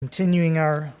continuing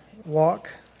our walk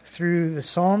through the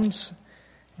Psalms,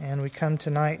 and we come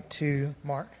tonight to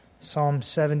Mark, Psalm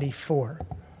 74.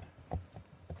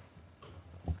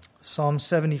 Psalm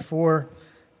 74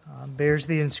 bears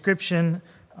the inscription,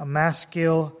 a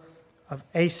maskil of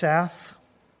Asaph,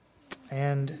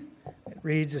 and it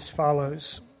reads as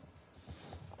follows: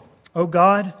 O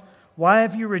God, why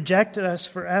have you rejected us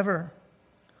forever?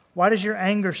 Why does your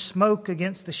anger smoke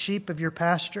against the sheep of your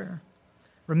pasture?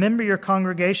 Remember your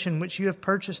congregation, which you have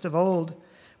purchased of old,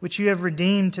 which you have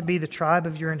redeemed to be the tribe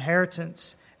of your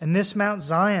inheritance, and this Mount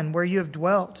Zion, where you have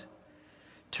dwelt.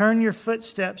 Turn your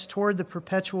footsteps toward the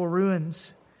perpetual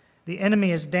ruins. The enemy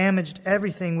has damaged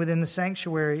everything within the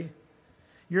sanctuary.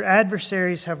 Your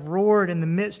adversaries have roared in the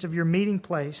midst of your meeting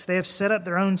place. They have set up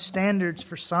their own standards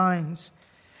for signs.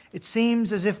 It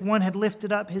seems as if one had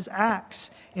lifted up his axe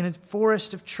in a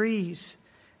forest of trees,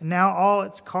 and now all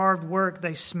its carved work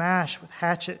they smash with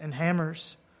hatchet and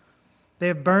hammers. They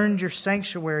have burned your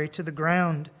sanctuary to the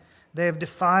ground. They have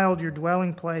defiled your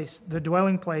dwelling place, the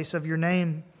dwelling place of your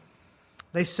name.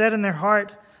 They said in their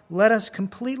heart, let us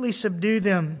completely subdue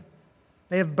them.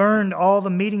 They have burned all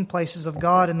the meeting places of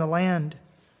God in the land.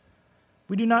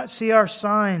 We do not see our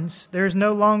signs. There is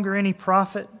no longer any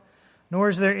prophet, nor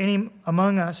is there any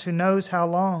among us who knows how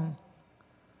long.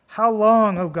 How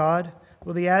long, O God,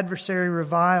 will the adversary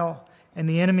revile and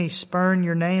the enemy spurn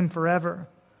your name forever?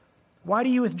 Why do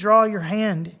you withdraw your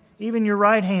hand, even your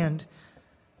right hand?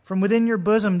 From within your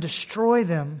bosom destroy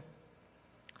them.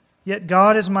 Yet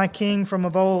God is my king from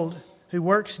of old, who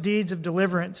works deeds of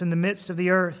deliverance in the midst of the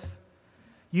earth.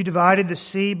 You divided the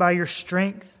sea by your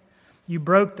strength. You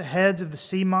broke the heads of the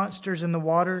sea monsters in the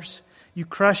waters. You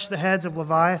crushed the heads of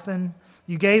Leviathan.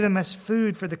 You gave him as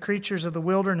food for the creatures of the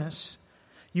wilderness.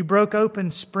 You broke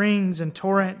open springs and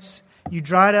torrents. You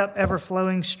dried up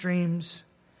ever-flowing streams.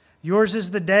 Yours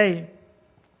is the day.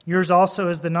 Yours also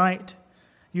is the night.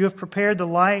 You have prepared the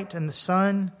light and the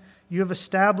sun. You have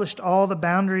established all the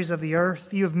boundaries of the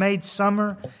earth. You have made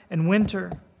summer and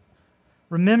winter.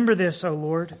 Remember this, O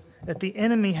Lord, that the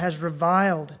enemy has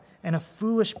reviled and a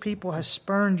foolish people has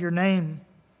spurned your name.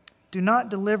 Do not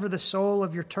deliver the soul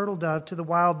of your turtle dove to the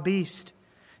wild beast.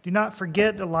 Do not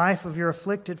forget the life of your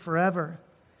afflicted forever.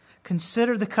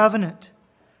 Consider the covenant,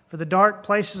 for the dark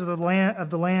places of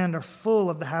the land are full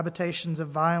of the habitations of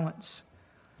violence.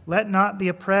 Let not the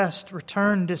oppressed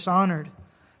return dishonored.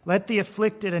 Let the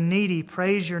afflicted and needy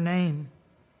praise your name.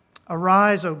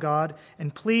 Arise, O God,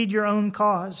 and plead your own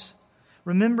cause.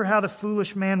 Remember how the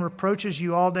foolish man reproaches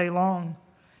you all day long.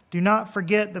 Do not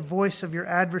forget the voice of your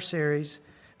adversaries,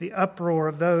 the uproar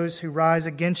of those who rise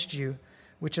against you,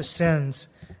 which ascends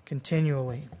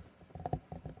continually.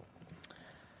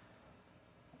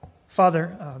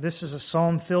 Father, this is a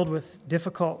psalm filled with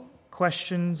difficult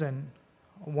questions and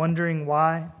wondering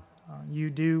why you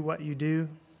do what you do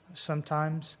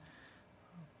sometimes.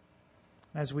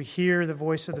 As we hear the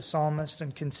voice of the psalmist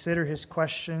and consider his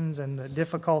questions and the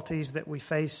difficulties that we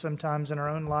face sometimes in our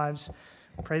own lives,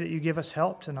 pray that you give us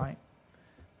help tonight.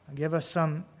 Give us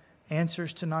some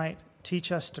answers tonight.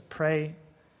 Teach us to pray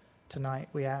tonight,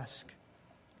 we ask.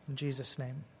 In Jesus'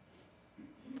 name,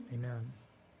 amen.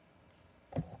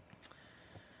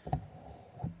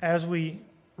 As we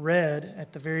read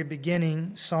at the very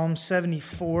beginning, Psalm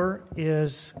 74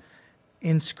 is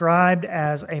inscribed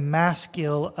as a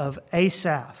maskil of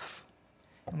Asaph.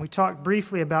 And we talked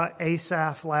briefly about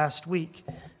Asaph last week.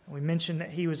 We mentioned that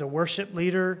he was a worship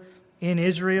leader in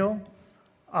Israel.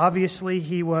 Obviously,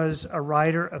 he was a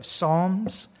writer of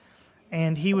psalms,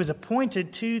 and he was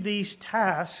appointed to these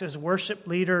tasks as worship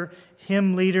leader,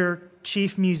 hymn leader,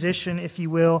 chief musician, if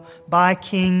you will, by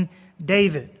King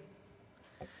David.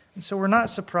 And so we're not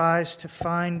surprised to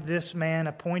find this man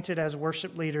appointed as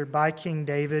worship leader by King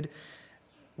David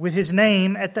with his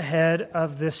name at the head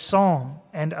of this psalm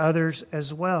and others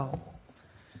as well.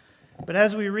 But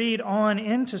as we read on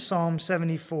into Psalm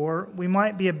 74, we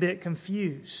might be a bit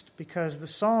confused because the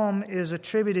psalm is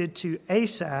attributed to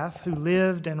Asaph, who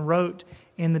lived and wrote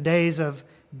in the days of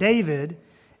David,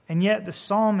 and yet the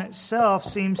psalm itself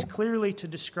seems clearly to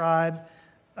describe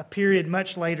a period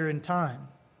much later in time,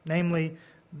 namely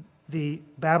the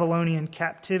Babylonian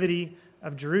captivity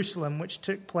of Jerusalem, which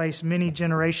took place many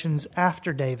generations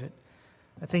after David.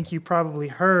 I think you probably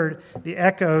heard the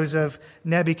echoes of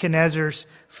Nebuchadnezzar's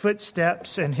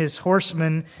footsteps and his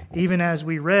horsemen, even as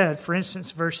we read. For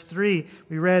instance, verse 3,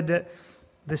 we read that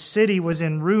the city was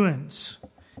in ruins.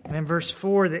 And in verse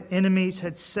 4, the enemies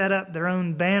had set up their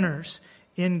own banners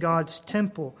in God's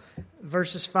temple.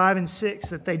 Verses 5 and 6,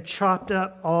 that they'd chopped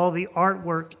up all the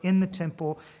artwork in the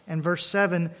temple. And verse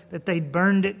 7, that they'd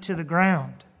burned it to the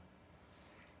ground.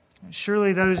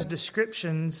 Surely those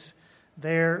descriptions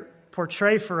there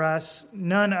portray for us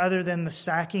none other than the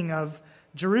sacking of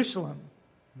Jerusalem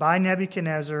by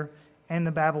Nebuchadnezzar and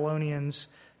the Babylonians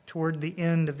toward the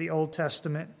end of the Old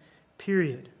Testament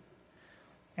period.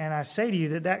 And I say to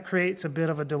you that creates a bit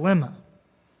of a dilemma.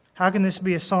 How can this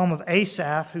be a psalm of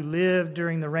Asaph, who lived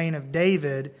during the reign of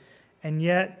David, and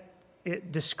yet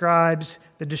it describes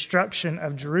the destruction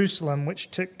of Jerusalem, which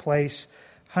took place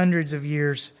hundreds of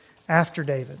years after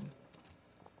David?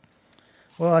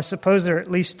 Well, I suppose there are at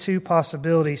least two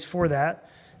possibilities for that.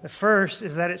 The first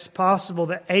is that it's possible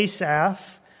that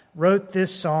Asaph wrote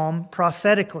this psalm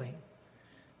prophetically,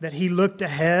 that he looked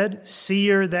ahead,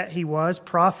 seer that he was,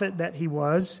 prophet that he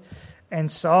was, and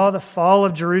saw the fall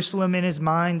of Jerusalem in his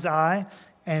mind's eye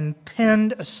and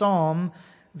penned a psalm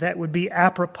that would be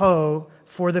apropos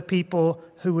for the people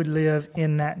who would live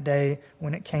in that day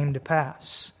when it came to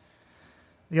pass.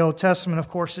 The Old Testament, of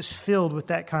course, is filled with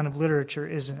that kind of literature,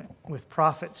 isn't it? With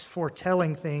prophets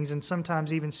foretelling things and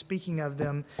sometimes even speaking of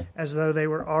them as though they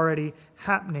were already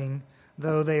happening,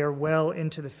 though they are well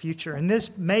into the future. And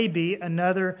this may be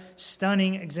another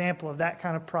stunning example of that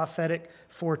kind of prophetic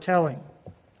foretelling.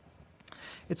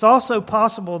 It's also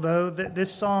possible, though, that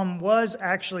this psalm was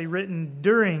actually written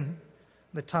during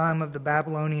the time of the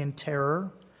Babylonian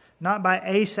terror, not by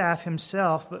Asaph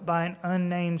himself, but by an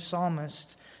unnamed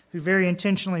psalmist who very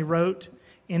intentionally wrote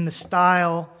in the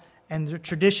style and the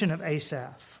tradition of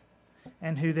Asaph,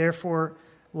 and who therefore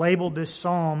labeled this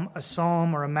psalm a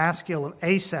psalm or a maskil of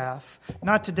Asaph,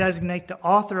 not to designate the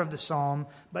author of the psalm,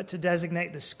 but to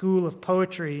designate the school of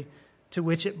poetry to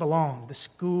which it belonged, the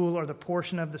school or the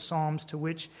portion of the Psalms to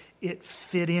which it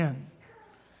fit in.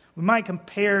 We might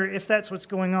compare, if that's what's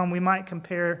going on, we might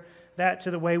compare that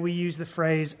to the way we use the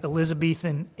phrase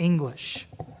Elizabethan English.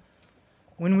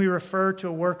 When we refer to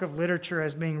a work of literature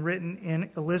as being written in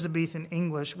Elizabethan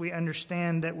English, we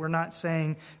understand that we're not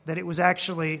saying that it was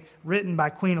actually written by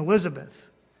Queen Elizabeth,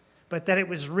 but that it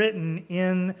was written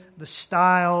in the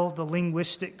style, the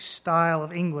linguistic style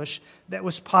of English that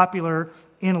was popular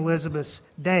in Elizabeth's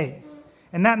day.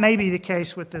 And that may be the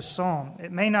case with this psalm.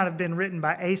 It may not have been written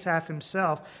by Asaph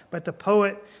himself, but the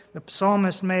poet, the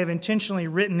psalmist, may have intentionally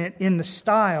written it in the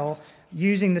style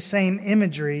using the same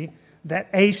imagery that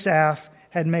Asaph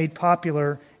had made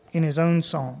popular in his own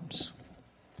psalms.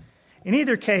 In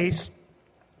either case,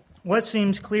 what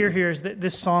seems clear here is that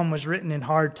this psalm was written in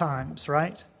hard times,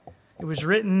 right? It was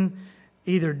written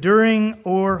either during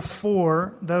or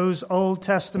for those Old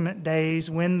Testament days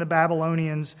when the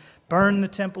Babylonians burned the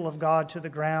temple of God to the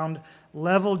ground,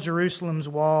 leveled Jerusalem's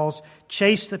walls,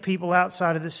 chased the people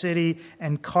outside of the city,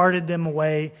 and carted them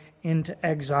away into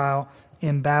exile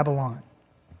in Babylon.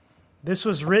 This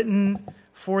was written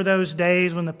for those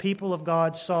days when the people of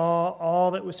God saw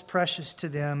all that was precious to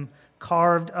them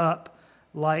carved up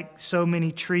like so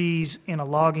many trees in a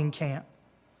logging camp.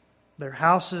 Their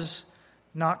houses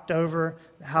knocked over,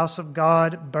 the house of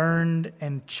God burned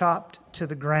and chopped to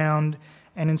the ground,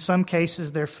 and in some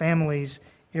cases their families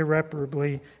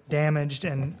irreparably damaged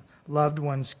and loved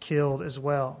ones killed as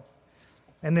well.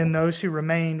 And then those who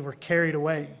remained were carried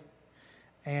away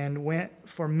and went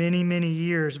for many, many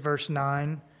years, verse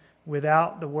 9,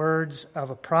 without the words of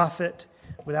a prophet,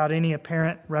 without any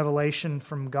apparent revelation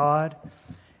from God.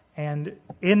 And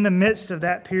in the midst of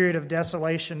that period of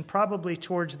desolation, probably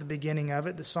towards the beginning of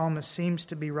it, the psalmist seems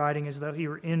to be writing as though he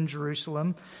were in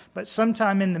Jerusalem. But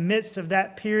sometime in the midst of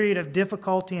that period of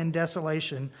difficulty and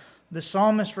desolation, the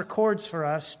psalmist records for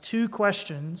us two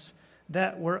questions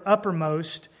that were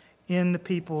uppermost in the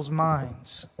people's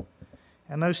minds.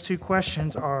 And those two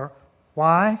questions are,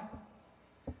 why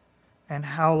and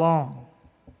how long?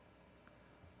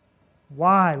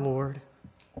 Why, Lord,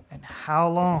 and how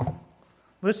long?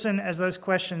 Listen as those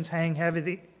questions hang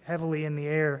heavily in the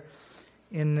air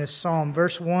in this psalm.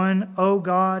 Verse 1, O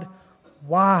God,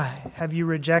 why have you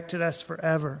rejected us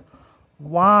forever?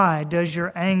 Why does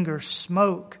your anger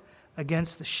smoke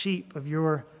against the sheep of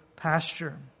your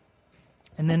pasture?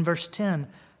 And then verse 10,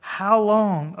 how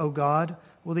long, O God,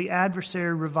 will the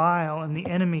adversary revile and the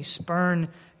enemy spurn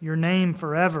your name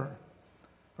forever?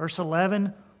 Verse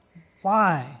 11,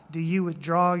 why do you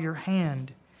withdraw your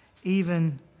hand,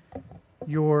 even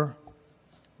your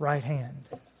right hand?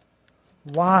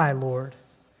 Why, Lord?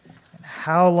 And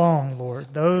how long, Lord?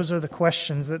 Those are the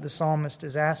questions that the psalmist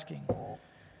is asking.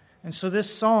 And so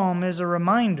this psalm is a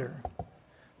reminder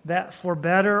that for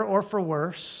better or for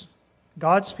worse,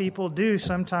 God's people do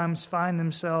sometimes find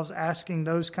themselves asking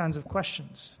those kinds of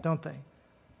questions, don't they?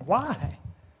 Why?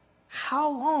 How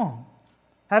long?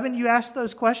 Haven't you asked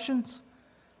those questions?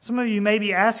 Some of you may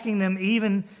be asking them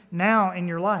even now in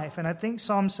your life. And I think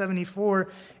Psalm 74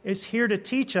 is here to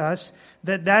teach us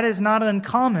that that is not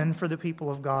uncommon for the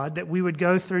people of God, that we would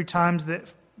go through times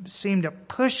that seem to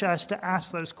push us to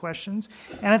ask those questions.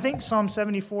 And I think Psalm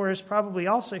 74 is probably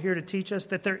also here to teach us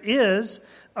that there is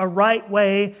a right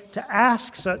way to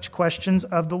ask such questions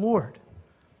of the Lord.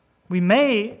 We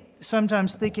may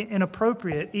sometimes think it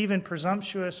inappropriate, even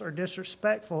presumptuous or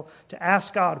disrespectful, to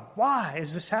ask God, why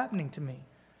is this happening to me?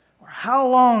 Or how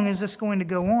long is this going to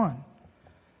go on?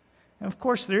 And of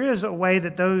course, there is a way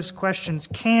that those questions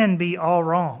can be all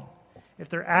wrong. If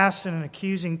they're asked in an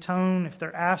accusing tone, if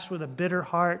they're asked with a bitter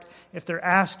heart, if they're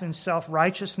asked in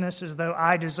self-righteousness as though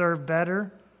I deserve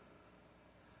better,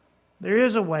 there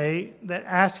is a way that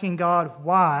asking God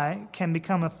why can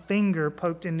become a finger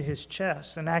poked into his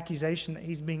chest, an accusation that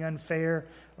he's being unfair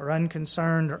or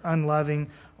unconcerned or unloving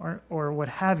or what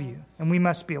have you. And we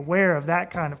must be aware of that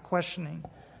kind of questioning.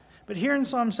 But here in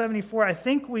Psalm 74, I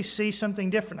think we see something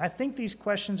different. I think these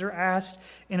questions are asked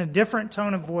in a different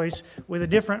tone of voice with a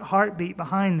different heartbeat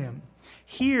behind them.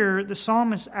 Here, the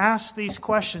psalmist asks these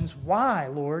questions, why,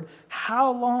 Lord?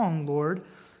 How long, Lord?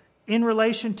 In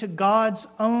relation to God's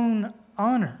own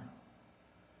honor.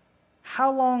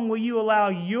 How long will you allow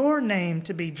your name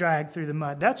to be dragged through the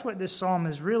mud? That's what this psalm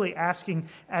is really asking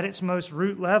at its most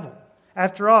root level.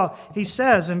 After all, he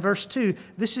says in verse 2,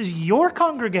 this is your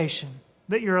congregation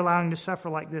that you're allowing to suffer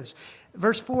like this.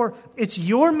 Verse 4, it's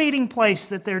your meeting place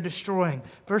that they're destroying.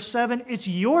 Verse 7, it's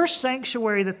your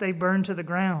sanctuary that they burn to the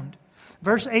ground.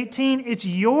 Verse 18, it's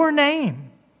your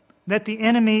name that the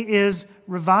enemy is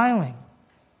reviling.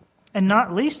 And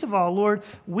not least of all, Lord,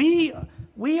 we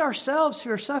ourselves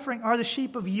who are suffering are the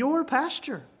sheep of your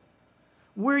pasture.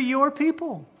 We're your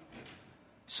people.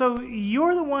 So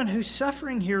you're the one who's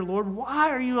suffering here, Lord. Why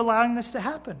are you allowing this to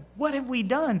happen? What have we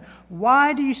done?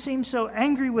 Why do you seem so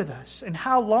angry with us? And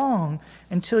how long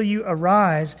until you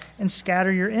arise and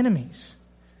scatter your enemies?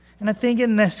 And I think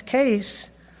in this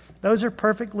case, those are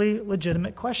perfectly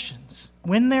legitimate questions.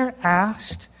 When they're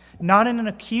asked, not in an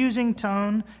accusing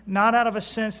tone, not out of a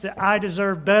sense that I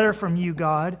deserve better from you,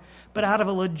 God, but out of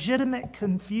a legitimate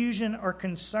confusion or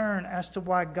concern as to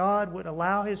why God would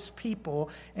allow his people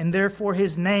and therefore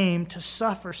his name to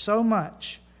suffer so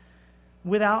much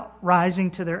without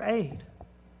rising to their aid.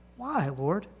 Why,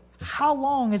 Lord? How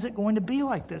long is it going to be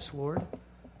like this, Lord?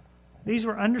 These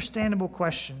were understandable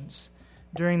questions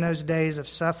during those days of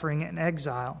suffering and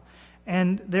exile.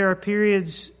 And there are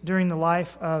periods during the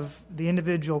life of the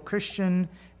individual Christian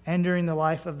and during the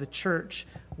life of the church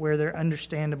where they're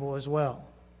understandable as well.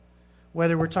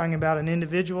 Whether we're talking about an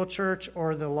individual church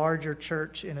or the larger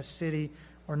church in a city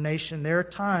or nation, there are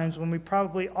times when we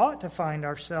probably ought to find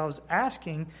ourselves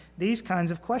asking these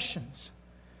kinds of questions.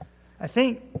 I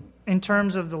think in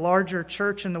terms of the larger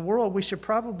church in the world, we should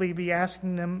probably be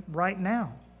asking them right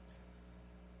now,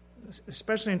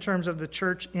 especially in terms of the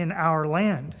church in our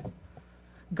land.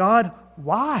 God,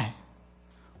 why?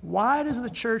 Why does the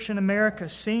church in America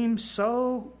seem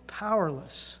so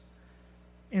powerless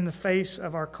in the face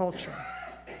of our culture?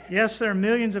 Yes, there are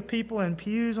millions of people in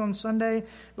pews on Sunday,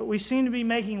 but we seem to be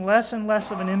making less and less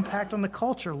of an impact on the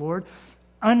culture, Lord.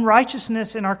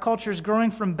 Unrighteousness in our culture is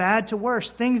growing from bad to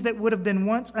worse. Things that would have been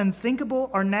once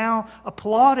unthinkable are now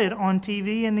applauded on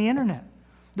TV and the internet.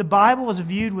 The Bible is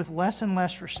viewed with less and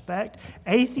less respect.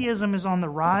 Atheism is on the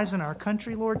rise in our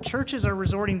country, Lord. Churches are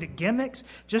resorting to gimmicks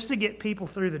just to get people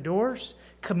through the doors.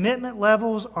 Commitment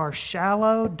levels are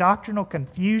shallow. Doctrinal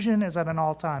confusion is at an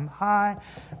all-time high.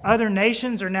 Other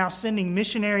nations are now sending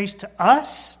missionaries to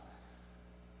us.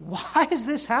 Why is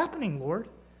this happening, Lord?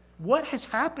 What has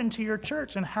happened to your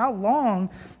church, and how long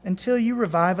until you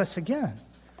revive us again?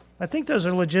 I think those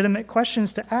are legitimate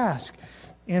questions to ask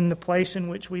in the place in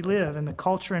which we live, in the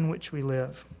culture in which we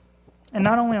live. And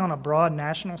not only on a broad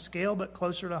national scale, but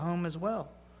closer to home as well.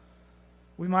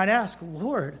 We might ask,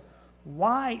 Lord,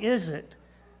 why is it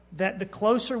that the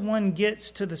closer one gets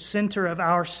to the center of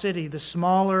our city, the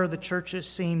smaller the churches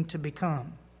seem to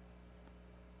become?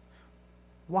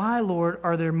 Why, Lord,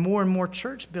 are there more and more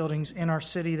church buildings in our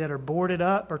city that are boarded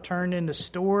up or turned into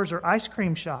stores or ice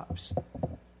cream shops?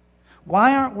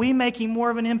 Why aren't we making more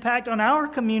of an impact on our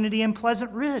community in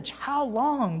Pleasant Ridge? How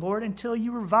long, Lord, until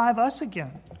you revive us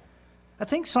again? I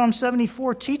think Psalm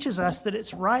 74 teaches us that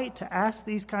it's right to ask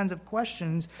these kinds of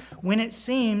questions when it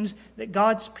seems that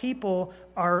God's people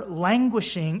are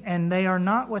languishing and they are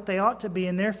not what they ought to be,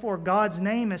 and therefore God's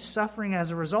name is suffering as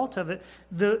a result of it.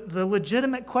 The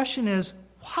legitimate question is,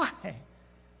 why?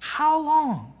 How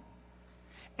long?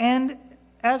 And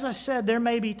as I said, there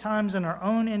may be times in our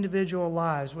own individual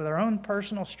lives with our own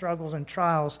personal struggles and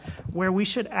trials where we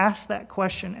should ask that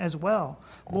question as well.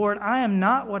 Lord, I am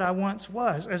not what I once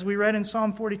was. As we read in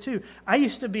Psalm 42, I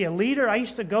used to be a leader. I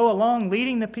used to go along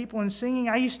leading the people in singing.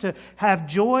 I used to have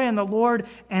joy in the Lord,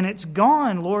 and it's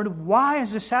gone. Lord, why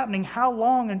is this happening? How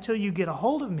long until you get a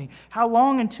hold of me? How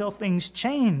long until things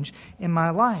change in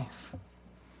my life?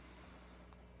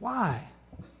 Why?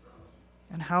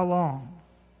 And how long?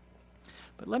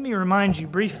 But let me remind you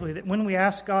briefly that when we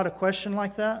ask God a question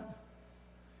like that,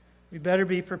 we better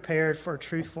be prepared for a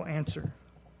truthful answer.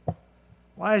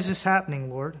 Why is this happening,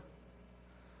 Lord?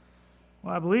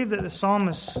 Well, I believe that the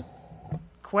psalmist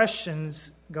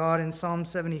questions God in Psalm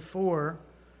 74,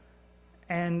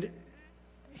 and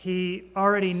he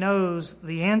already knows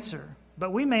the answer,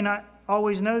 but we may not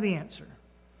always know the answer.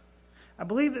 I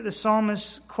believe that the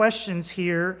psalmist's questions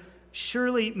here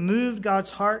surely moved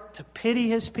God's heart to pity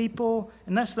his people,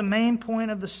 and that's the main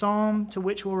point of the psalm, to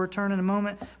which we'll return in a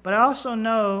moment. But I also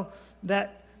know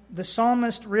that the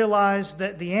psalmist realized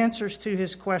that the answers to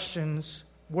his questions,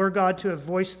 were God to have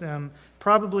voiced them,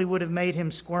 probably would have made him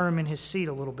squirm in his seat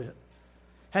a little bit.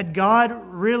 Had God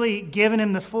really given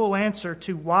him the full answer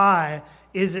to why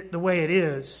is it the way it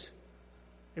is,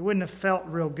 it wouldn't have felt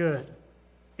real good.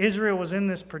 Israel was in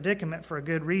this predicament for a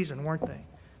good reason, weren't they?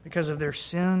 Because of their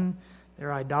sin,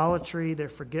 their idolatry, their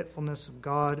forgetfulness of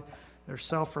God, their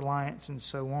self-reliance, and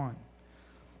so on.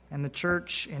 And the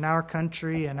church in our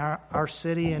country and our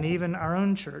city and even our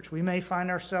own church, we may find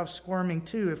ourselves squirming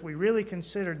too if we really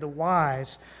considered the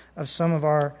whys of some of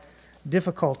our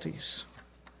difficulties.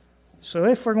 So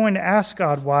if we're going to ask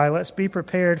God why, let's be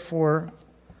prepared for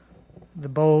the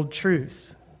bold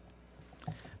truth.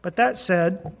 But that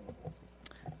said,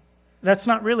 that's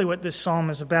not really what this psalm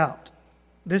is about.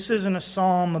 This isn't a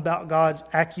psalm about God's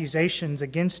accusations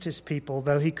against his people,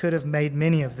 though he could have made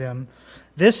many of them.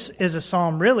 This is a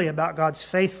psalm really about God's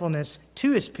faithfulness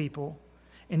to his people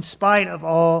in spite of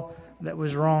all that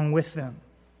was wrong with them.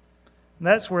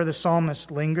 That's where the psalmist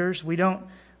lingers. We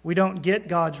don't get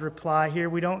God's reply here.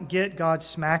 We don't get God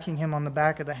smacking him on the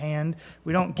back of the hand.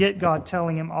 We don't get God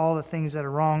telling him all the things that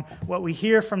are wrong. What we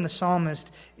hear from the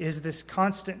psalmist is this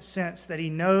constant sense that he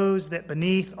knows that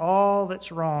beneath all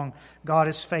that's wrong, God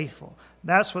is faithful.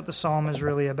 That's what the psalm is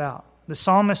really about. The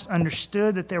psalmist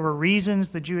understood that there were reasons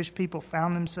the Jewish people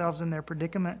found themselves in their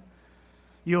predicament.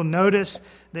 You'll notice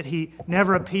that he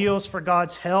never appeals for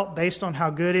God's help based on how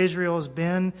good Israel has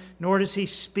been, nor does he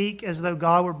speak as though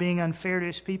God were being unfair to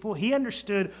his people. He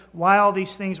understood why all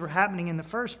these things were happening in the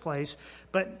first place,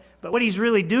 but what he's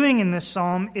really doing in this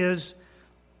psalm is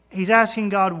he's asking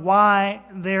God why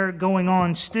they're going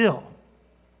on still.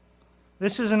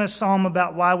 This isn't a psalm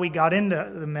about why we got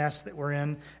into the mess that we're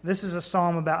in. This is a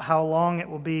psalm about how long it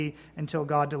will be until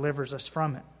God delivers us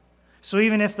from it. So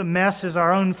even if the mess is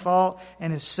our own fault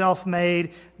and is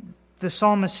self-made, the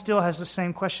psalmist still has the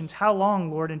same questions. How long,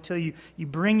 Lord, until you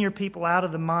bring your people out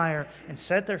of the mire and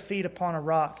set their feet upon a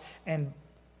rock and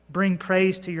bring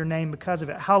praise to your name because of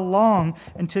it? How long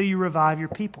until you revive your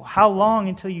people? How long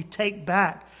until you take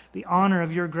back the honor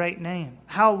of your great name?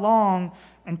 How long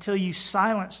until you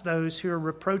silence those who are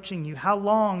reproaching you? How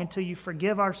long until you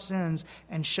forgive our sins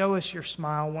and show us your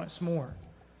smile once more?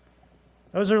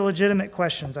 Those are legitimate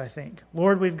questions, I think.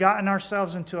 Lord, we've gotten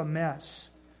ourselves into a mess,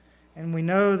 and we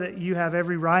know that you have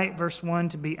every right, verse 1,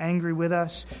 to be angry with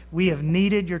us. We have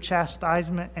needed your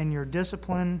chastisement and your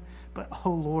discipline, but,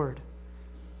 oh Lord,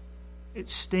 it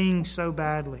stings so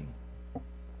badly.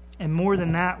 And more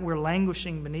than that, we're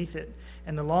languishing beneath it.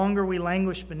 And the longer we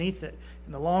languish beneath it,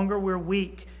 and the longer we're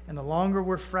weak, and the longer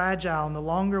we're fragile, and the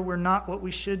longer we're not what we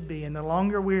should be, and the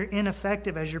longer we're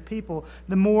ineffective as your people,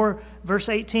 the more, verse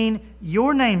 18,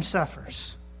 your name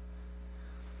suffers.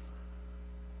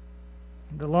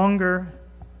 The longer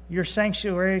your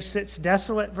sanctuary sits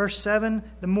desolate, verse 7,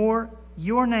 the more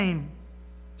your name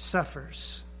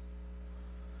suffers.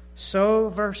 So,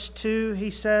 verse 2,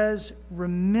 he says,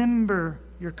 remember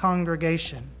your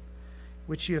congregation,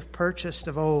 which you have purchased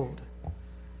of old.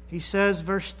 He says,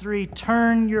 verse 3,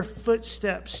 turn your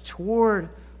footsteps toward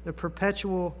the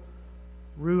perpetual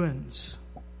ruins.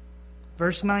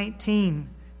 Verse 19,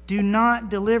 do not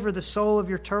deliver the soul of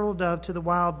your turtle dove to the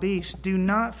wild beast. Do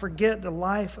not forget the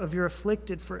life of your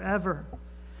afflicted forever.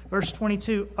 Verse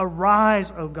 22,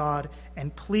 arise, O God,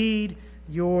 and plead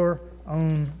your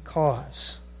own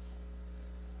cause.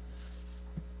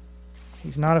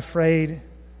 He's not afraid,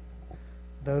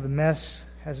 though the mess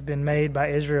has been made by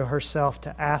Israel herself,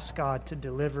 to ask God to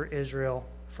deliver Israel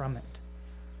from it.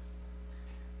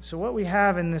 So what we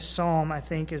have in this psalm, I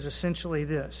think, is essentially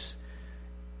this.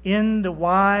 in the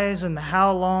whys and the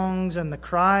how longs and the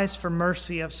cries for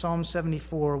mercy of Psalm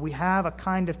 74, we have a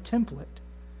kind of template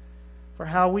for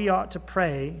how we ought to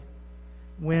pray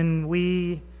when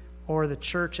we or the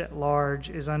church at large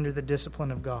is under the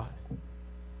discipline of God.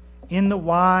 In the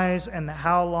whys and the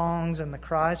how longs and the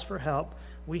cries for help,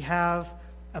 we have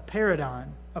a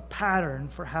paradigm, a pattern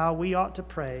for how we ought to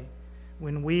pray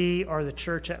when we or the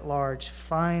church at large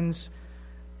finds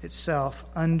itself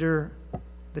under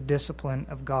the discipline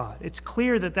of God. It's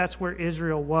clear that that's where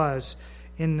Israel was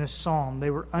in this psalm. They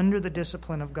were under the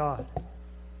discipline of God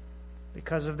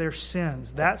because of their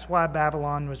sins. That's why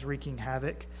Babylon was wreaking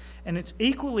havoc. And it's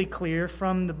equally clear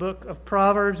from the book of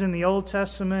Proverbs in the Old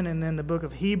Testament and then the book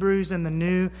of Hebrews in the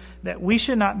New that we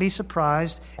should not be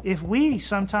surprised if we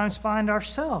sometimes find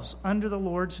ourselves under the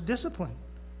Lord's discipline.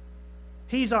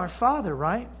 He's our Father,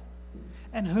 right?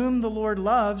 And whom the Lord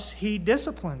loves, He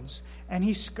disciplines. And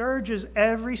He scourges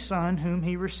every son whom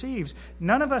He receives.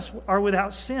 None of us are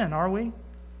without sin, are we?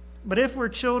 But if we're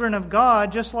children of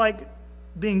God, just like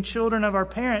being children of our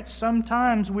parents,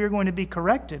 sometimes we're going to be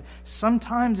corrected.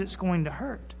 Sometimes it's going to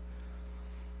hurt.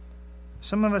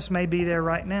 Some of us may be there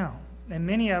right now. And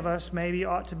many of us maybe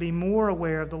ought to be more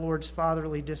aware of the Lord's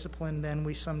fatherly discipline than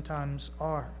we sometimes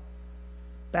are.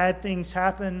 Bad things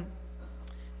happen,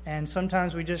 and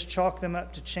sometimes we just chalk them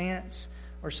up to chance.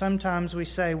 Or sometimes we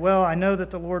say, well, I know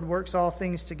that the Lord works all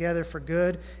things together for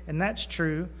good, and that's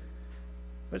true.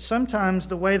 But sometimes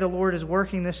the way the Lord is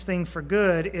working this thing for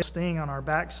good is staying on our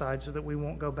backside so that we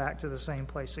won't go back to the same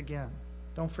place again.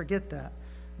 Don't forget that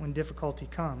when difficulty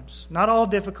comes. Not all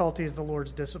difficulty is the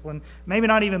Lord's discipline. Maybe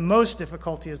not even most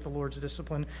difficulty is the Lord's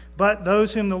discipline. But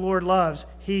those whom the Lord loves,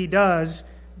 He does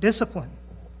discipline.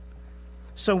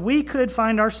 So we could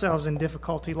find ourselves in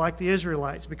difficulty like the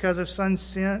Israelites because of some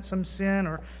sin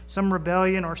or some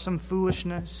rebellion or some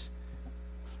foolishness.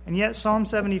 And yet Psalm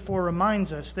 74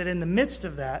 reminds us that in the midst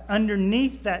of that,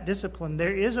 underneath that discipline,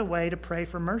 there is a way to pray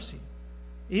for mercy,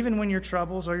 even when your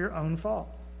troubles are your own fault.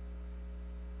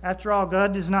 After all,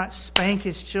 God does not spank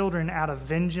His children out of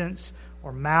vengeance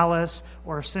or malice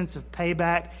or a sense of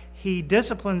payback. He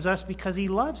disciplines us because He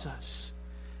loves us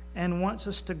and wants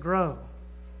us to grow.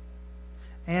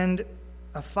 And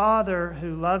a father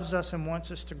who loves us and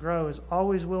wants us to grow is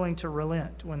always willing to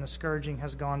relent when the scourging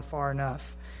has gone far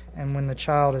enough and when the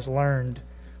child has learned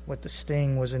what the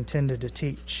sting was intended to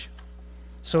teach.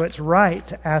 So it's right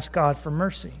to ask God for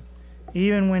mercy,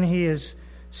 even when He is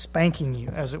spanking you,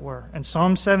 as it were. And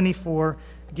Psalm 74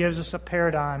 gives us a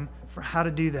paradigm for how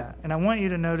to do that. And I want you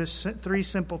to notice three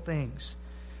simple things,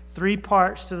 3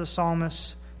 parts to the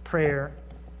psalmist's prayer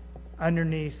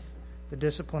underneath the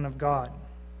discipline of God.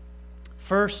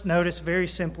 First, notice very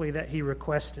simply that he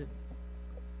requested.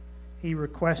 He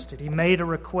requested. He made a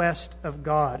request of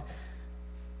God.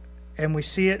 And we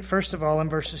see it, first of all, in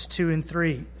verses 2 and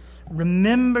 3.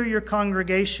 Remember your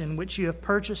congregation, which you have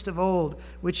purchased of old,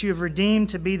 which you have redeemed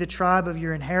to be the tribe of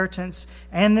your inheritance,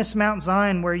 and this Mount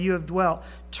Zion where you have dwelt.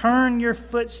 Turn your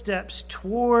footsteps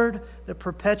toward the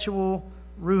perpetual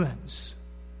ruins.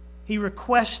 He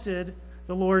requested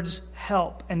the Lord's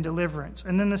help and deliverance.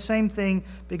 And then the same thing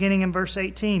beginning in verse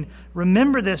 18.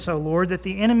 Remember this, O Lord, that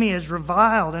the enemy is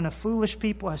reviled and a foolish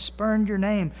people has spurned your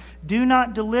name. Do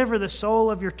not deliver the soul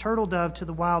of your turtle dove to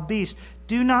the wild beast.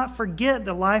 Do not forget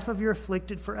the life of your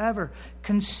afflicted forever.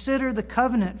 Consider the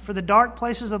covenant, for the dark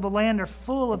places of the land are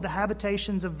full of the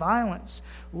habitations of violence.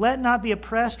 Let not the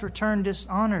oppressed return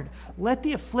dishonored. Let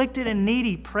the afflicted and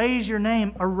needy praise your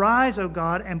name. Arise, O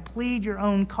God, and plead your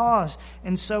own cause,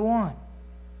 and so on.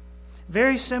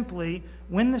 Very simply,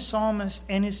 when the psalmist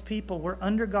and his people were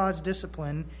under God's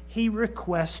discipline, he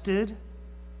requested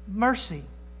mercy.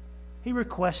 He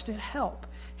requested help.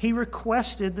 He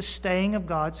requested the staying of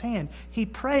God's hand. He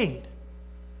prayed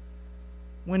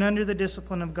when under the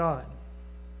discipline of God.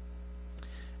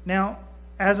 Now,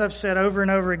 as I've said over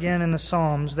and over again in the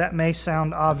Psalms, that may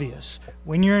sound obvious.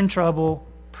 When you're in trouble,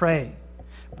 pray.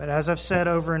 But as I've said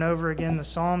over and over again in the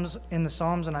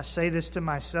Psalms, and I say this to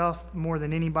myself more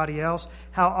than anybody else,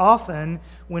 how often,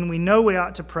 when we know we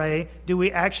ought to pray, do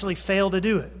we actually fail to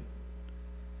do it?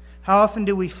 How often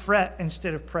do we fret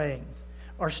instead of praying?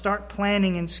 Or start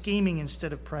planning and scheming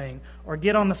instead of praying? Or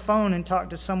get on the phone and talk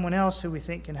to someone else who we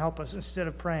think can help us instead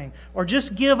of praying? Or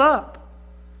just give up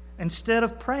instead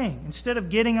of praying, instead of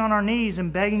getting on our knees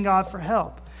and begging God for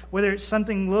help? Whether it's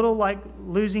something little like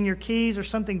losing your keys or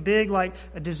something big like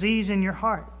a disease in your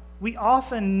heart. We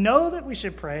often know that we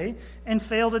should pray and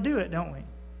fail to do it, don't we?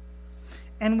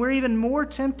 And we're even more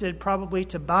tempted probably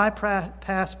to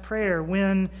bypass prayer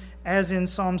when, as in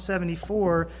Psalm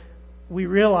 74, we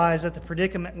realize that the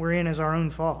predicament we're in is our own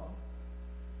fault.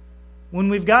 When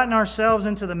we've gotten ourselves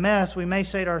into the mess, we may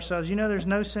say to ourselves, there's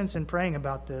no sense in praying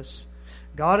about this.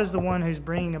 God is the one who's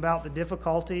bringing about the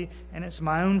difficulty, and it's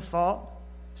my own fault.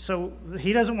 So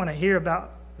He doesn't want to hear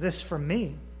about this from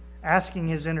me, asking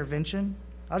His intervention.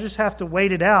 I'll just have to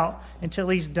wait it out until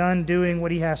He's done doing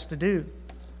what He has to do.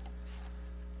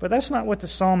 But that's not what the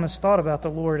psalmist thought about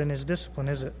the Lord and His discipline,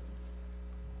 is it?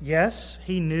 Yes,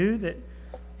 he knew that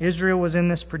Israel was in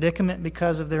this predicament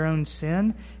because of their own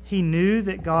sin. He knew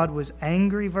that God was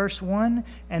angry, verse 1,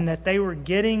 and that they were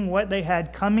getting what they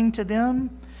had coming to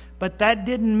them. But that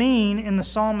didn't mean in the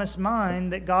psalmist's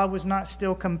mind that God was not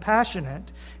still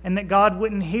compassionate and that God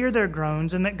wouldn't hear their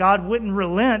groans and that God wouldn't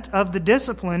relent of the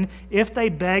discipline if they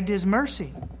begged His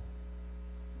mercy.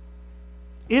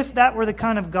 If that were the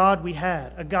kind of God we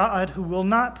had, a God who will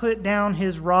not put down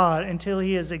His rod until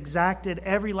He has exacted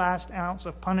every last ounce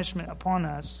of punishment upon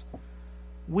us,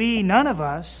 none of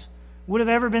us, would have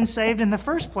ever been saved in the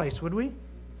first place, would we?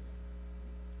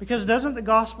 Because doesn't the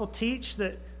gospel teach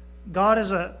that God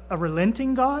is a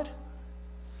relenting God,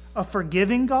 a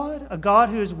forgiving God, a God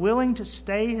who is willing to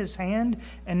stay His hand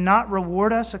and not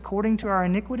reward us according to our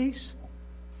iniquities?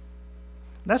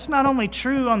 That's not only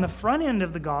true on the front end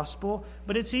of the gospel,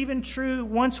 but it's even true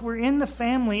once we're in the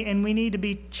family and we need to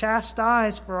be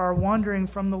chastised for our wandering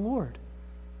from the Lord.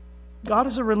 God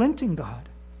is a relenting God.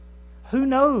 Who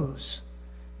knows?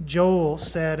 Joel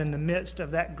said in the midst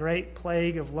of that great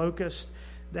plague of locusts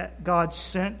that God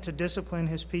sent to discipline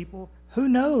His people, who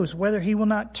knows whether He will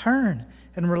not turn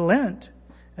and relent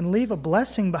and leave a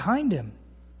blessing behind Him?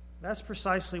 That's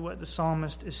precisely what the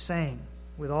psalmist is saying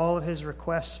with all of his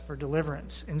requests for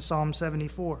deliverance in Psalm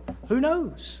 74. Who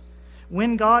knows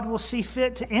when God will see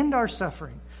fit to end our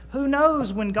suffering? Who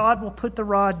knows when God will put the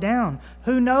rod down?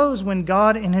 Who knows when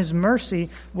God in His mercy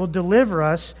will deliver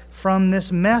us from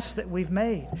this mess that we've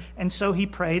made? And so he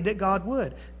prayed that God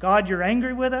would. God, you're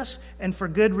angry with us, and for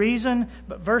good reason.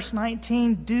 But verse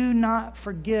 19, do not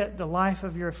forget the life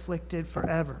of your afflicted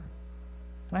forever.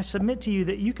 And I submit to you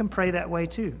that you can pray that way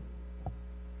too.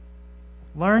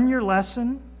 Learn your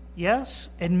lesson, yes.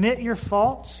 Admit your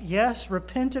faults, yes.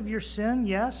 Repent of your sin,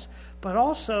 yes. But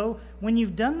also, when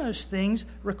you've done those things,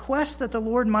 request that the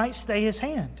Lord might stay His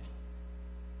hand.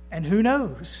 And who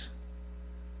knows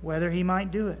whether He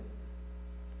might do it.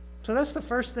 So that's the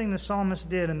first thing the psalmist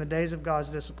did in the days of God's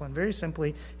discipline. Very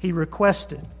simply, he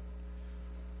requested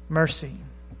mercy.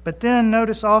 But then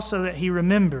notice also that he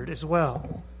remembered as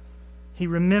well. He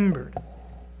remembered.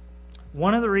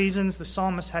 One of the reasons the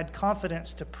psalmist had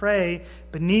confidence to pray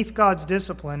beneath God's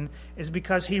discipline is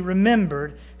because he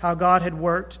remembered how God had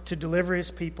worked to deliver His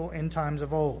people in times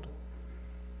of old.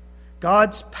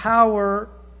 God's power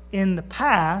in the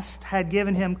past had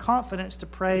given him confidence to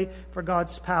pray for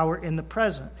God's power in the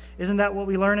present. Isn't that what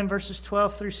we learn in verses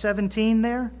 12 through 17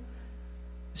 there?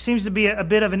 It seems to be a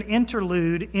bit of an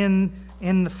interlude in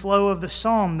the flow of the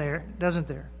psalm there, doesn't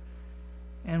there?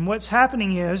 And what's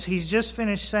happening is he's just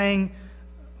finished saying,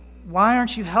 why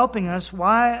aren't you helping us?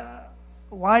 Why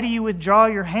do you withdraw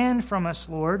your hand from us,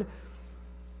 Lord?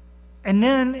 And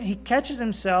then he catches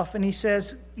himself and he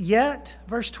says, yet,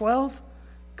 verse 12,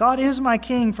 God is my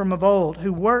king from of old,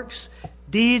 who works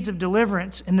deeds of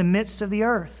deliverance in the midst of the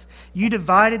earth. You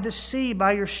divided the sea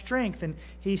by your strength. And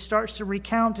he starts to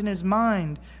recount in his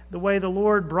mind the way the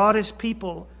Lord brought His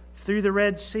people through the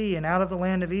Red Sea and out of the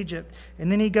land of Egypt.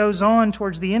 And then he goes on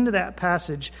towards the end of that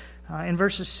passage in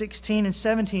verses 16 and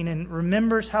 17 and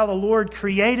remembers how the Lord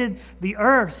created the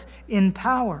earth in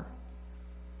power.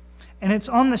 And it's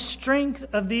on the strength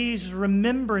of these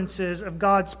remembrances of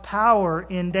God's power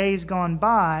in days gone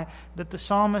by that the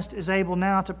psalmist is able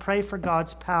now to pray for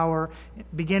God's power,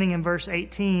 beginning in verse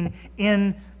 18,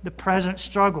 in the present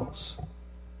struggles.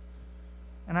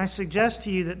 And I suggest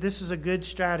to you that this is a good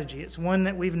strategy. It's one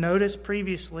that we've noticed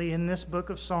previously in this book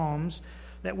of Psalms,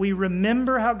 that we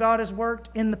remember how God has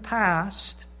worked in the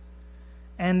past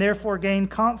and therefore gain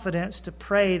confidence to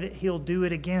pray that He'll do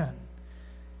it again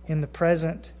in the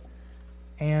present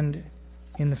and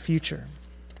in the future.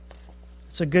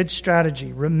 It's a good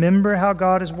strategy. Remember how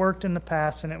God has worked in the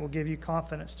past, and it will give you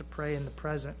confidence to pray in the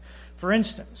present. For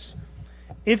instance,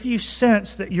 if you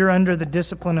sense that you're under the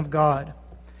discipline of God,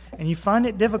 and you find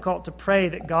it difficult to pray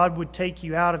that God would take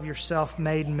you out of your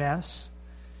self-made mess,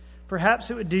 perhaps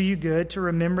it would do you good to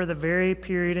remember the very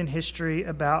period in history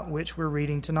about which we're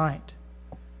reading tonight.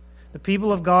 The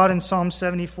people of God in Psalm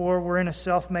 74 were in a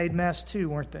self-made mess too,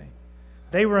 weren't they?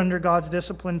 They were under God's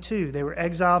discipline too. They were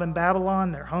exiled in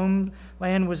Babylon. Their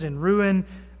homeland was in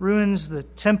ruins. The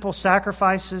temple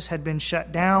sacrifices had been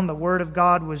shut down. The word of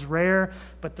God was rare.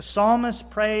 But the psalmist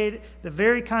prayed the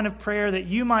very kind of prayer that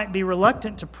you might be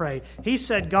reluctant to pray. He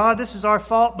said, God, this is our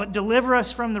fault, but deliver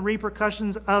us from the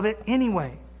repercussions of it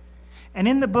anyway. And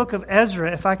in the book of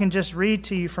Ezra, if I can just read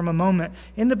to you for a moment,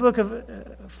 in the book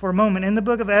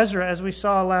of Ezra, as we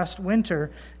saw last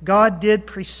winter, God did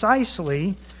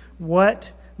precisely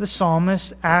what the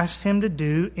psalmist asked him to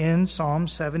do in Psalm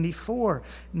 74.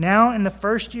 Now in the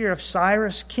first year of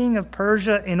Cyrus, king of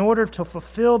Persia, in order to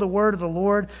fulfill the word of the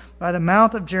Lord by the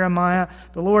mouth of Jeremiah,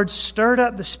 the Lord stirred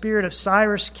up the spirit of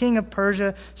Cyrus, king of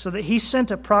Persia, so that he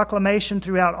sent a proclamation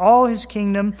throughout all his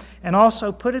kingdom, and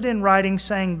also put it in writing,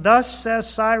 saying, Thus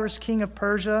says Cyrus, king of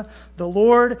Persia, the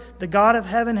Lord, the God of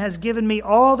heaven, has given me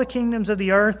all the kingdoms of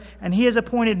the earth, and he has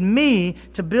appointed me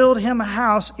to build him a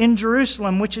house in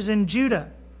Jerusalem, which is in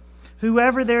Judah.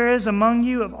 Whoever there is among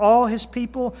you of all his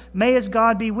people, may his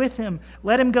God be with him.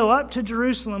 Let him go up to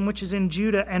Jerusalem, which is in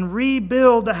Judah, and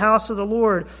rebuild the house of the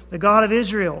Lord, the God of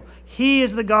Israel. He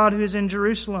is the God who is in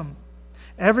Jerusalem.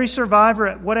 Every survivor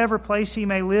at whatever place he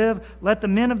may live, let the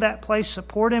men of that place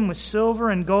support him with silver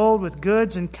and gold, with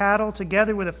goods and cattle,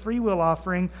 together with a freewill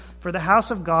offering for the house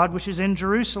of God, which is in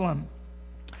Jerusalem.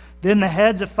 Then the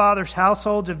heads of fathers'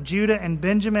 households of Judah and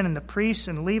Benjamin and the priests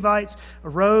and Levites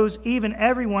arose, even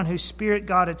everyone whose spirit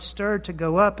God had stirred to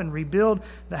go up and rebuild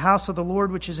the house of the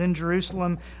Lord which is in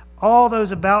Jerusalem. All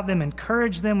those about them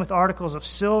encouraged them with articles of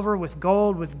silver, with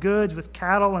gold, with goods, with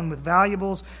cattle, and with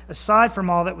valuables, aside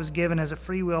from all that was given as a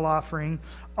freewill offering.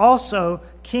 Also,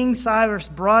 King Cyrus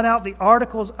brought out the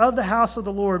articles of the house of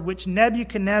the Lord, which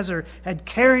Nebuchadnezzar had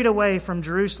carried away from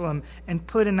Jerusalem and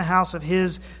put in the house of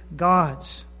his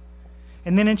gods.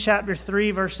 And then in chapter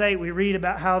 3, verse 8, we read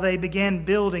about how they began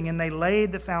building and they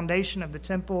laid the foundation of the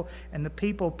temple and the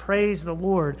people praised the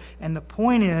Lord. And the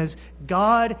point is,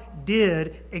 God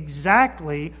did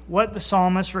exactly what the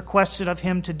psalmist requested of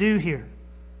him to do here.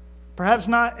 Perhaps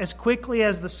not as quickly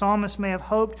as the psalmist may have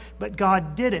hoped, but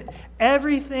God did it.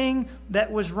 Everything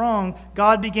that was wrong,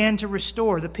 God began to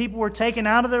restore. The people were taken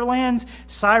out of their lands,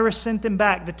 Cyrus sent them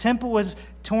back. The temple was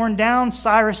torn down,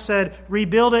 Cyrus said,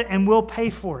 rebuild it and we'll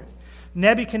pay for it.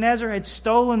 Nebuchadnezzar had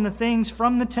stolen the things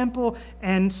from the temple,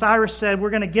 and Cyrus said, we're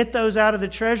going to get those out of the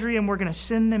treasury and we're going to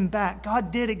send them back.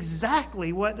 God did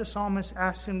exactly what the psalmist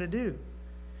asked him to do.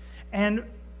 And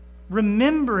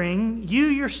remembering, you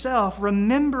yourself,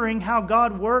 remembering how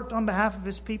God worked on behalf of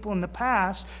his people in the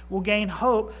past, will gain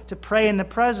hope to pray in the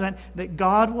present that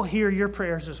God will hear your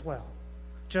prayers as well,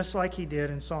 just like he did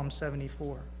in Psalm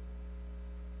 74.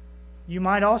 You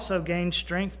might also gain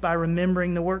strength by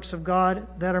remembering the works of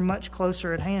God that are much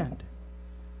closer at hand.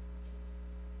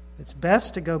 It's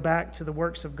best to go back to the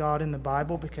works of God in the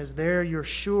Bible because there you're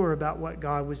sure about what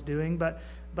God was doing.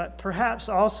 But perhaps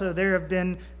also there have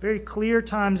been very clear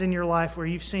times in your life where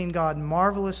you've seen God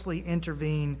marvelously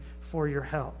intervene for your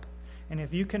help. And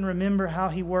if you can remember how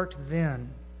he worked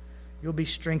then, you'll be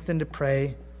strengthened to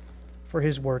pray for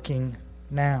his working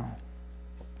now.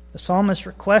 The psalmist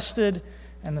requested,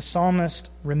 and the psalmist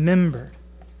remembered.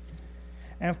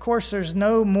 And of course, there's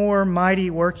no more mighty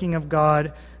working of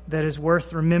God that is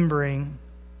worth remembering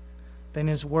than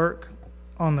his work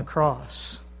on the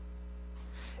cross.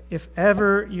 If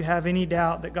ever you have any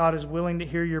doubt that God is willing to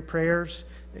hear your prayers,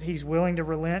 that he's willing to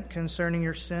relent concerning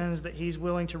your sins, that he's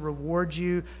willing to reward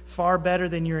you far better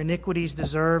than your iniquities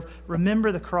deserve,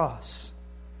 remember the cross,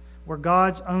 where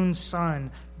God's own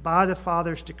Son, by the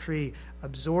Father's decree,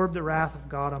 absorbed the wrath of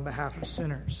God on behalf of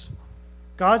sinners.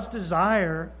 God's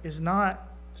desire is not,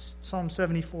 Psalm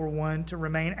 74:1, to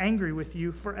remain angry with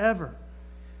you forever.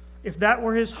 If that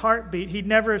were his heartbeat, he'd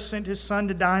never have sent his Son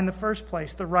to die in the first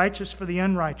place, the righteous for the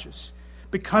unrighteous,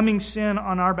 becoming sin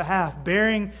on our behalf,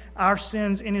 bearing our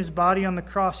sins in his body on the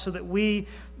cross so that we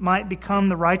might become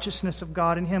the righteousness of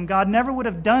God in him. God never would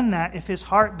have done that if his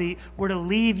heartbeat were to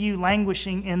leave you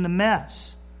languishing in the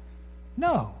mess.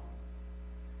 No.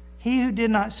 He who did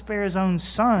not spare his own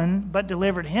Son, but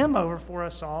delivered him over for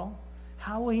us all,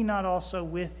 how will he not also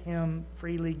with him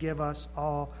freely give us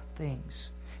all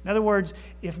things? In other words,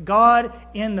 if God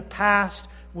in the past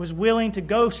was willing to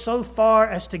go so far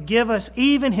as to give us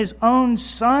even his own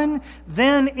Son,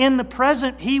 then in the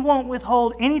present he won't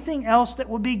withhold anything else that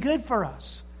would be good for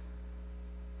us.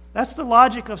 That's the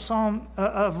logic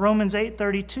of Romans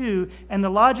 8:32, and the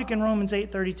logic in Romans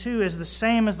 8:32 is the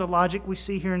same as the logic we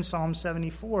see here in Psalm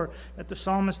 74 that the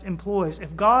psalmist employs.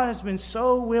 If God has been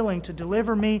so willing to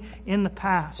deliver me in the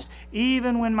past,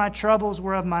 even when my troubles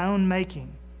were of my own making,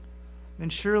 then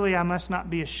surely I must not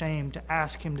be ashamed to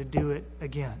ask him to do it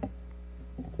again.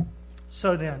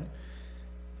 So then,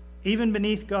 even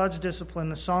beneath God's discipline,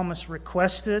 the psalmist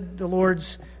requested the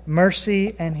Lord's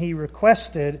mercy, and he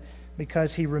requested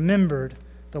because he remembered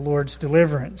the Lord's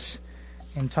deliverance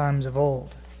in times of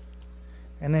old.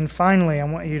 And then finally, I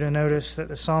want you to notice that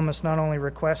the psalmist not only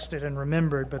requested and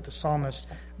remembered, but the psalmist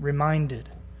reminded.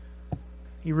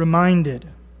 He reminded.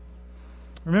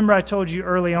 Remember, I told you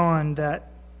early on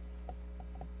that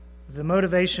the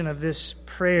motivation of this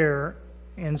prayer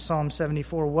in Psalm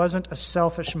 74 wasn't a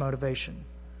selfish motivation.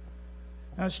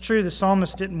 Now, it's true the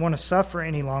psalmist didn't want to suffer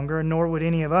any longer, nor would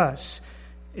any of us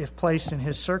if placed in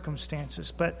his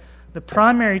circumstances. But the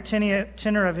primary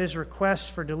tenor of his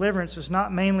request for deliverance is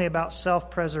not mainly about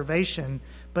self-preservation,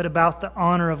 but about the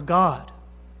honor of God.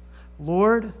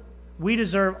 Lord, we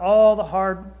deserve all the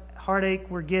heartache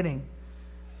we're getting.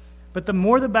 But the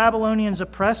more the Babylonians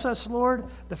oppress us, Lord,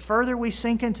 the further we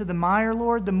sink into the mire,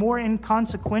 Lord, the more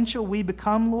inconsequential we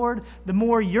become, Lord, the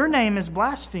more your name is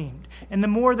blasphemed, and the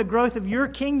more the growth of your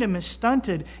kingdom is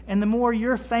stunted, and the more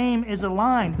your fame is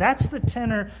aligned. That's the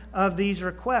tenor of these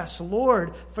requests.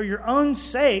 Lord, for your own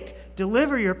sake,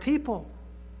 deliver your people,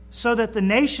 so that the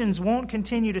nations won't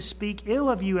continue to speak ill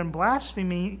of you and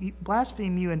blaspheme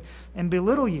you and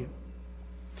belittle you.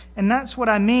 And that's what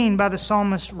I mean by the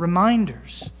psalmist's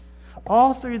reminders.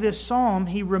 All through this psalm,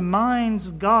 he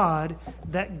reminds God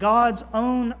that God's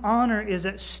own honor is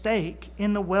at stake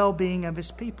in the well-being of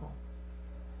his people.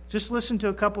 Just listen to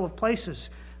a couple of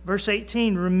places. Verse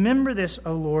 18, remember this,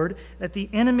 O Lord, that the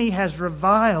enemy has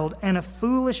reviled and a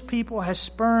foolish people has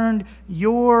spurned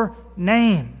your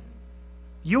name.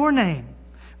 Your name.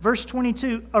 Verse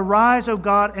 22, arise, O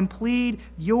God, and plead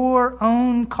your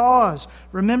own cause.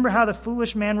 Remember how the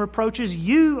foolish man reproaches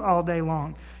you all day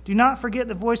long. Do not forget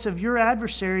the voice of your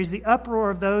adversaries, the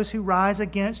uproar of those who rise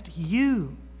against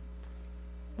you.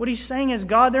 What he's saying is,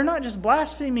 God, they're not just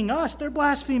blaspheming us, they're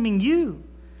blaspheming you.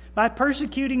 By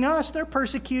persecuting us, they're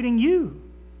persecuting you.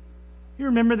 You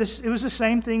remember this, it was the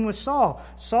same thing with Saul.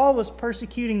 Saul was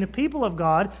persecuting the people of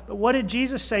God, but what did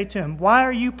Jesus say to him? Why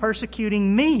are you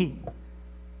persecuting me?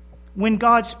 When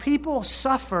God's people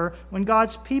suffer, when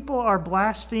God's people are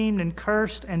blasphemed and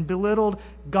cursed and belittled,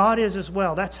 God is as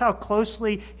well. That's how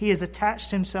closely He has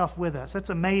attached Himself with us. That's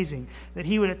amazing that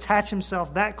He would attach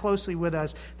Himself that closely with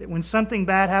us, that when something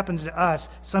bad happens to us,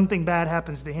 something bad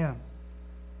happens to Him.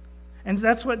 And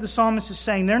that's what the psalmist is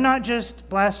saying. They're not just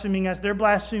blaspheming us, they're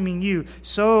blaspheming you.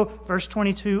 So, verse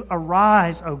 22,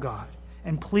 arise, O God,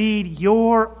 and plead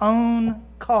your own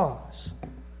cause.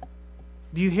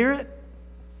 Do you hear it?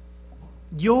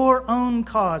 Your own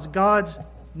cause. God's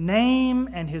name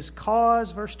and His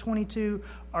cause, verse 22,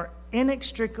 are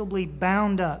inextricably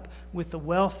bound up with the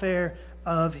welfare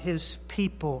of His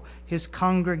people, His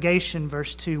congregation,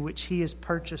 verse 2, which He has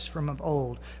purchased from of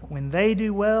old. When they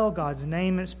do well, God's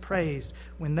name is praised.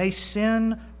 When they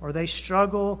sin or they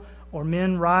struggle or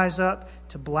men rise up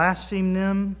to blaspheme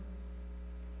them,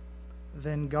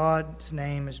 then God's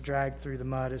name is dragged through the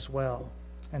mud as well.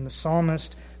 And the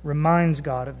psalmist reminds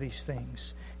God of these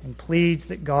things and pleads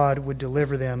that God would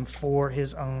deliver them for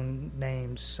His own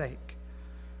name's sake.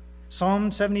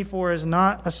 Psalm 74 is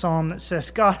not a psalm that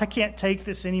says, God, I can't take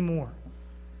this anymore.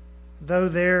 Though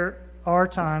there are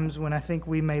times when I think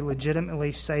we may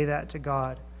legitimately say that to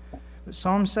God. But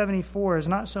Psalm 74 is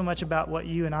not so much about what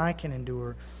you and I can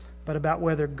endure, but about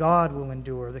whether God will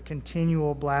endure the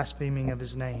continual blaspheming of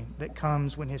His name that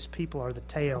comes when His people are the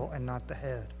tail and not the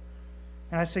head.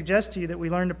 And I suggest to you that we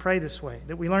learn to pray this way,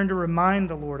 that we learn to remind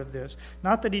the Lord of this.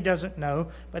 Not that He doesn't know,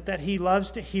 but that He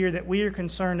loves to hear that we are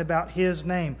concerned about His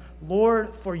name.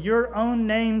 Lord, for your own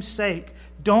name's sake,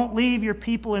 don't leave your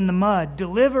people in the mud.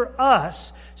 Deliver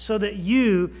us so that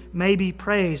you may be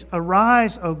praised.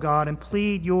 Arise, O God, and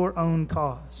plead your own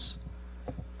cause.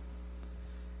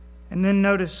 And then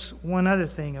notice one other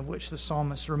thing of which the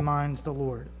psalmist reminds the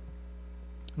Lord.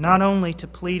 Not only to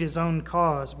plead his own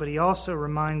cause, but he also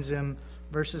reminds him,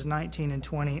 verses 19 and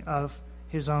 20, of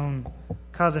His own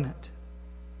covenant.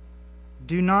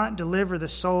 Do not deliver the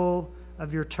soul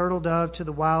of your turtle dove to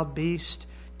the wild beast.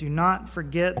 Do not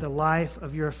forget the life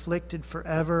of your afflicted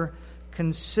forever.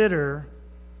 Consider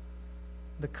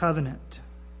the covenant.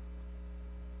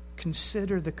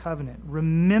 Consider the covenant.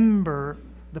 Remember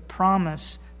the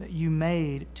promise that you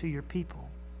made to your people.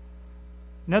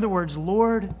 In other words,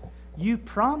 Lord, you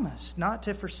promised not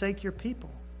to forsake your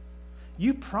people.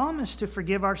 You promised to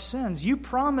forgive our sins. You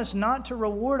promised not to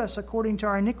reward us according to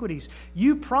our iniquities.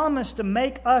 You promised to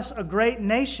make us a great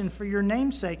nation for your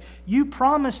name's sake. You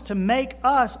promised to make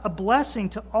us a blessing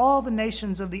to all the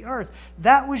nations of the earth.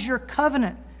 That was your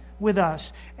covenant with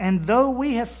us. And though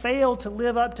we have failed to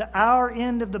live up to our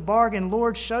end of the bargain,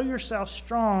 Lord, show yourself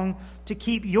strong to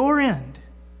keep your end.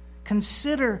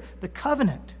 Consider the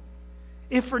covenant.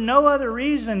 If for no other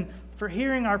reason for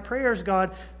hearing our prayers,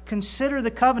 God, consider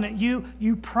the covenant.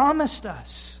 You promised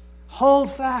us.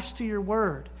 Hold fast to your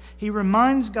word. He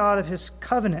reminds God of his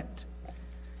covenant.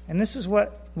 And this is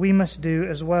what we must do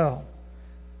as well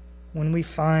when we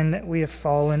find that we have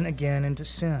fallen again into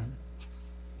sin.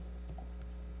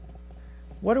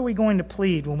 What are we going to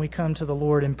plead when we come to the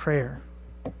Lord in prayer?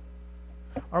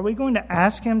 Are we going to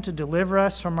ask him to deliver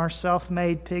us from our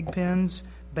self-made pig pens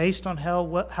based on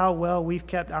how well we've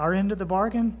kept our end of the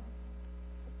bargain?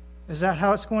 Is that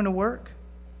how it's going to work?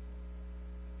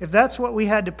 If that's what we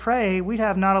had to pray, we'd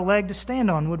have not a leg to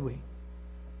stand on, would we?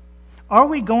 Are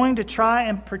we going to try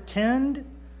and pretend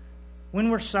when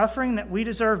we're suffering that we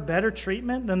deserve better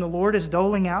treatment than the Lord is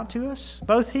doling out to us?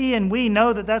 Both he and we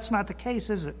know that that's not the case,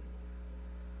 is it?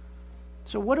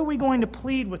 So what are we going to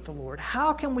plead with the Lord?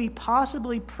 How can we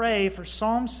possibly pray for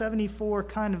Psalm 74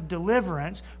 kind of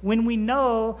deliverance when we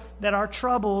know that our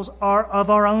troubles are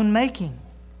of our own making?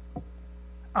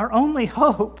 Our only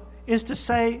hope is to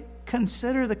say,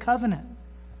 consider the covenant.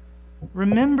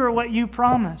 Remember what you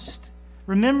promised.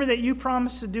 Remember that you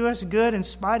promised to do us good in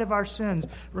spite of our sins.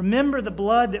 Remember the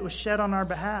blood that was shed on our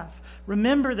behalf.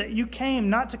 Remember that you came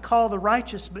not to call the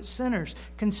righteous but sinners.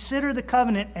 Consider the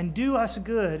covenant and do us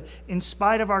good in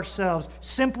spite of ourselves,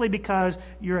 simply because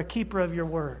you're a keeper of your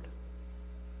word.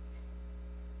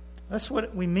 That's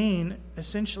what we mean,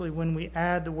 essentially, when we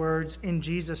add the words, in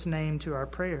Jesus' name, to our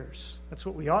prayers. That's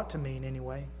what we ought to mean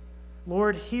anyway.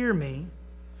 Lord, hear me,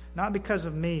 not because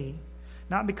of me,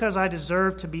 not because I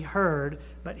deserve to be heard,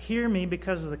 but hear me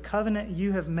because of the covenant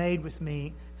you have made with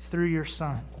me through your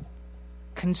Son.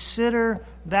 Consider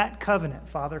that covenant,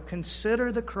 Father.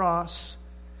 Consider the cross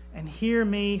and hear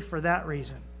me for that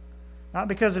reason, not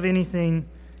because of anything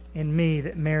in me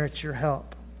that merits your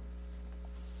help.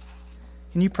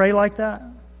 Can you pray like that?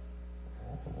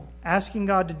 Asking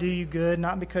God to do you good,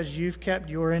 not because you've kept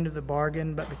your end of the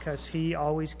bargain, but because he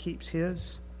always keeps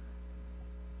his.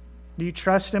 Do you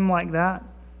trust him like that?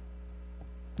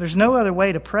 There's no other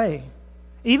way to pray.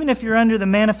 Even if you're under the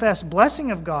manifest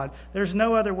blessing of God, there's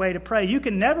no other way to pray. You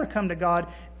can never come to God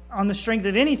on the strength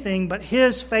of anything but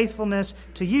his faithfulness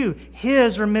to you,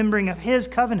 his remembering of his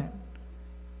covenant.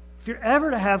 If you're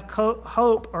ever to have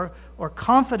hope or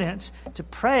confidence to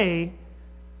pray,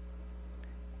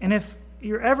 and if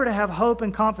you're ever to have hope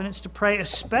and confidence to pray,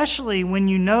 especially when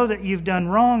you know that you've done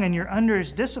wrong and you're under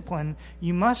his discipline,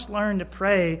 you must learn to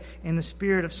pray in the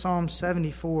spirit of Psalm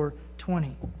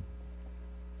 74:20.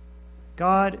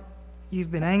 God,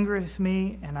 you've been angry with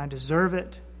me and I deserve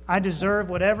it. I deserve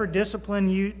whatever discipline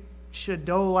you should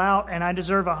dole out, and I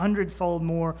deserve 100-fold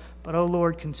more. But, oh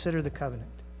Lord, consider the covenant.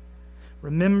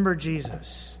 Remember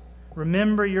Jesus.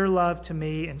 Remember your love to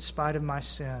me in spite of my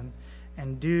sin,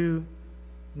 and do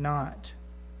not,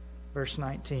 verse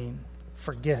 19,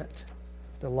 forget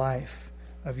the life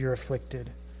of your afflicted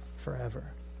forever.